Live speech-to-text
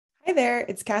Hi there,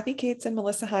 it's Kathy Cates and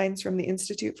Melissa Hines from the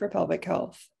Institute for Pelvic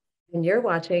Health. And you're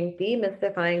watching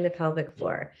Demystifying the Pelvic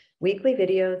Floor, weekly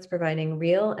videos providing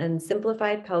real and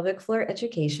simplified pelvic floor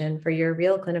education for your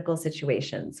real clinical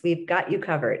situations. We've got you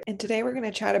covered. And today we're going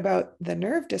to chat about the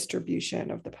nerve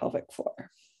distribution of the pelvic floor.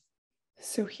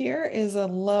 So here is a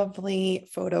lovely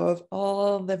photo of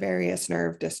all the various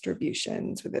nerve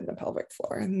distributions within the pelvic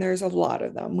floor. And there's a lot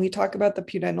of them. We talk about the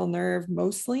pudendal nerve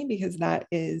mostly because that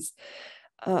is,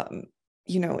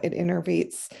 it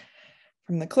innervates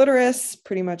from the clitoris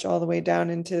pretty much all the way down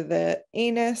into the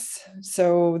anus.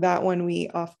 So that one we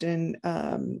often,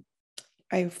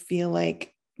 I feel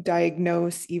like,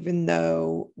 diagnose, even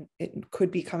though it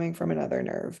could be coming from another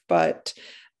nerve. But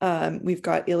we've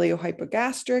got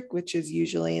Illiohypogastric, which is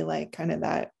usually like kind of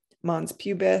that mons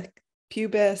pubis,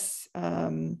 pubic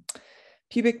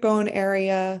bone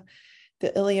area. The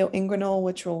Ilioinguinal,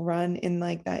 which will run in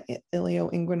like that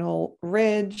Ilioinguinal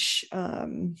ridge.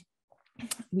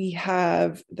 We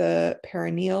have the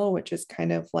perineal, which is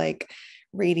kind of like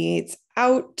radiates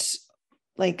out,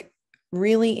 like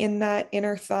really in that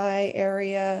inner thigh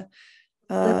area.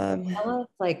 Tell us,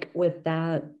 like, with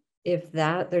that, if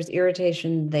there's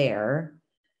irritation there,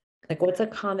 like, what's a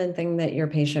common thing that your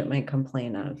patient might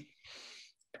complain of?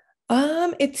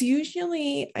 It's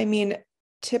usually,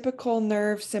 typical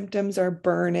nerve symptoms are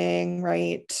burning,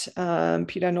 right?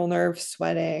 Pudendal nerve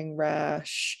sweating,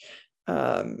 rash,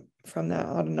 from that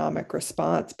autonomic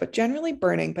response, but generally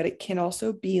burning. But it can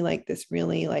also be like this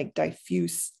really like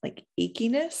diffuse, like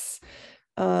achiness.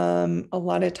 A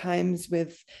lot of times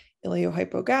with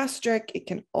Illiohypogastric, it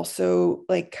can also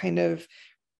like kind of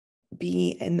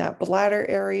be in that bladder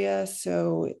area.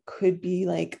 So it could be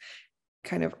like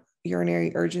kind of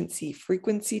urinary urgency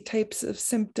frequency types of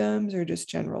symptoms or just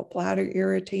general bladder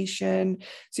irritation.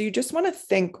 So you just want to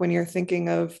think when you're thinking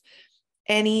of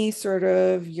any sort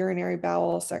of urinary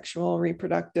bowel sexual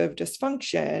reproductive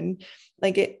dysfunction,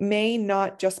 like it may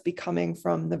not just be coming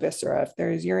from the viscera. If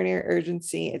there's urinary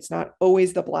urgency, it's not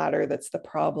always the bladder that's the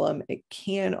problem. It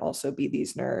can also be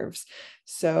these nerves.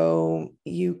 So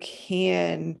you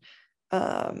can,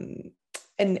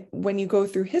 and when you go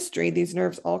through history, these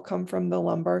nerves all come from the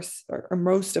lumbar, or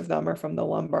most of them are from the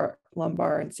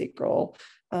lumbar and sacral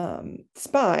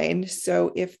spine.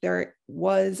 So if there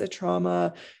was a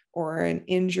trauma or an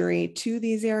injury to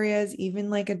these areas,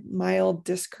 even like a mild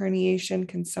disc herniation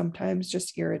can sometimes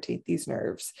just irritate these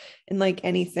nerves. And like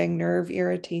anything, nerve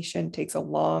irritation takes a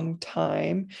long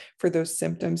time for those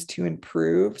symptoms to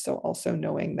improve. So also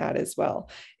knowing that as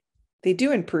well. They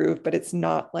do improve, but it's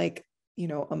not like,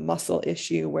 a muscle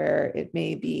issue where it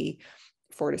may be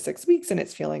 4 to 6 weeks and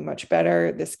it's feeling much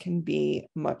better. This can be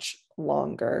much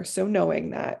longer. So knowing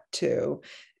that too.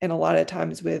 And a lot of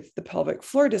times with the pelvic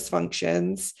floor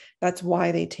dysfunctions, that's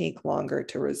why they take longer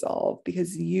to resolve,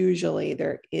 because usually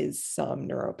there is some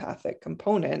neuropathic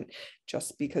component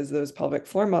just because those pelvic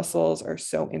floor muscles are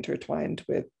so intertwined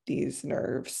with these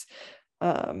nerves.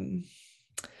 Didn't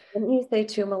you say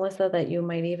too, Melissa, that you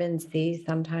might even see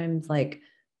sometimes like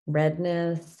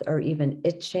redness or even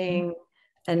itching?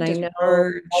 And I know that's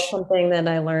Discharge. something that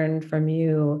I learned from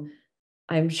you.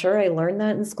 I'm sure I learned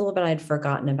that in school, but I'd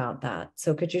forgotten about that.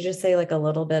 So could you just say like a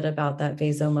little bit about that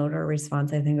vasomotor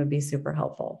response? I think would be super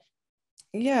helpful.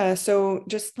 Yeah, so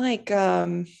just like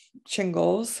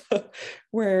shingles,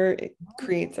 where it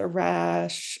creates a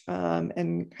rash,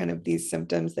 and kind of these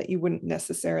symptoms that you wouldn't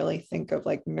necessarily think of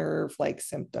like nerve-like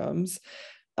symptoms.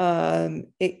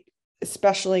 It,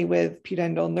 especially with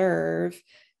pudendal nerve,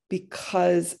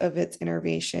 because of its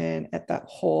innervation at that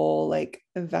whole like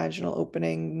vaginal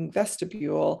opening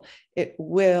vestibule, it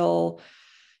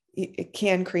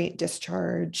can create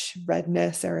discharge,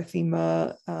 redness,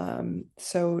 erythema.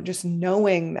 So just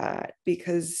knowing that,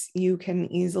 because you can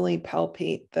easily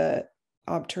palpate the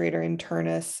obturator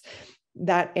internus,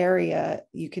 that area,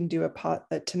 you can do a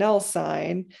Pudendal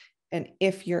sign. And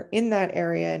if you're in that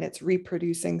area and it's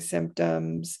reproducing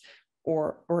symptoms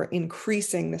or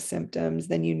increasing the symptoms,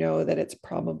 then you know that it's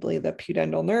probably the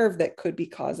pudendal nerve that could be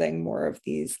causing more of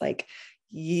these like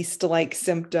yeast-like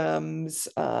symptoms.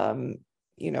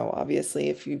 Obviously,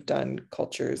 if you've done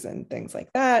cultures and things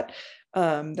like that,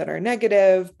 that are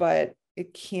negative, but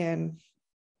it can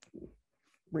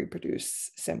reproduce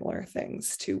similar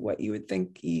things to what you would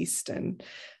think yeast and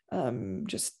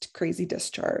just crazy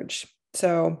discharge.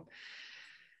 So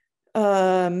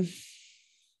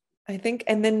I think,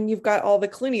 and then you've got all the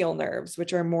cluneal nerves,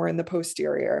 which are more in the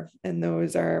posterior, and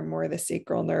those are more the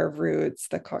sacral nerve roots,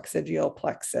 the coccygeal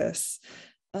plexus.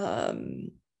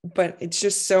 But it's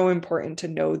just so important to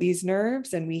know these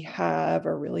nerves. And we have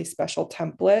a really special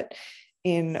template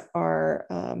in our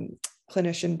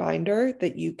clinician binder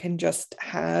that you can just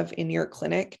have in your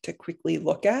clinic to quickly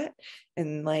look at.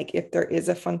 And like, if there is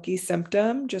a funky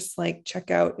symptom, just like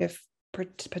check out if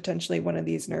potentially one of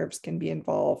these nerves can be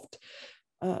involved.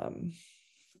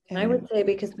 I would say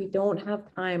because we don't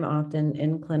have time often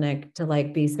in clinic to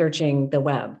like be searching the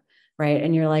web, right?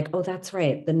 And you're like, oh, that's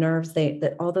right. The nerves,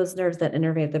 all those nerves that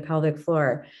innervate the pelvic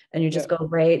floor. And you just go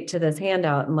right to this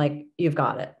handout and like, you've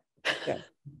got it. Yeah.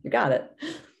 You got it.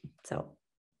 So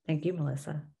thank you,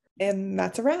 Melissa. And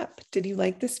that's a wrap. Did you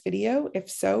like this video? If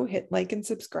so, hit like and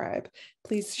subscribe.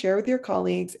 Please share with your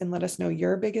colleagues and let us know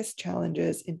your biggest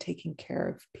challenges in taking care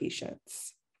of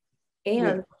patients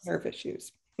and with nerve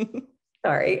issues.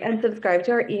 And subscribe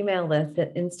to our email list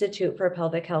at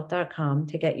instituteforpelvichealth.com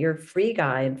to get your free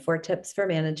guide for tips for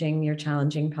managing your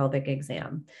challenging pelvic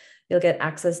exam. You'll get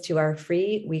access to our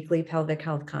free weekly pelvic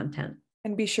health content.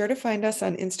 And be sure to find us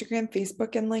on Instagram,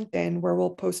 Facebook, and LinkedIn, where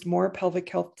we'll post more pelvic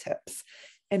health tips.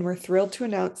 And we're thrilled to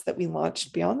announce that we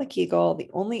launched Beyond the Kegel, the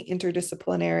only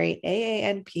interdisciplinary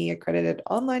AANP accredited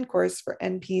online course for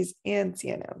NPs and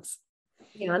CNMs.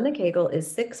 Beyond the Kegel is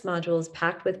 6 modules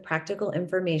packed with practical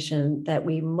information that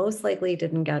we most likely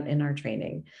didn't get in our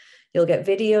training. You'll get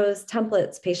videos,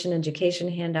 templates, patient education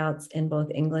handouts in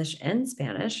both English and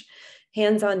Spanish,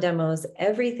 hands-on demos,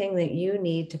 everything that you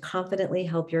need to confidently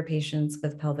help your patients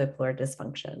with pelvic floor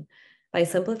dysfunction. By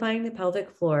simplifying the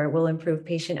pelvic floor, we'll improve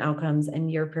patient outcomes and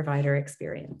your provider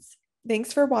experience.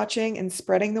 Thanks for watching and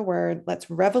spreading the word. Let's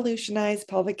revolutionize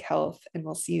pelvic health, and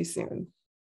we'll see you soon.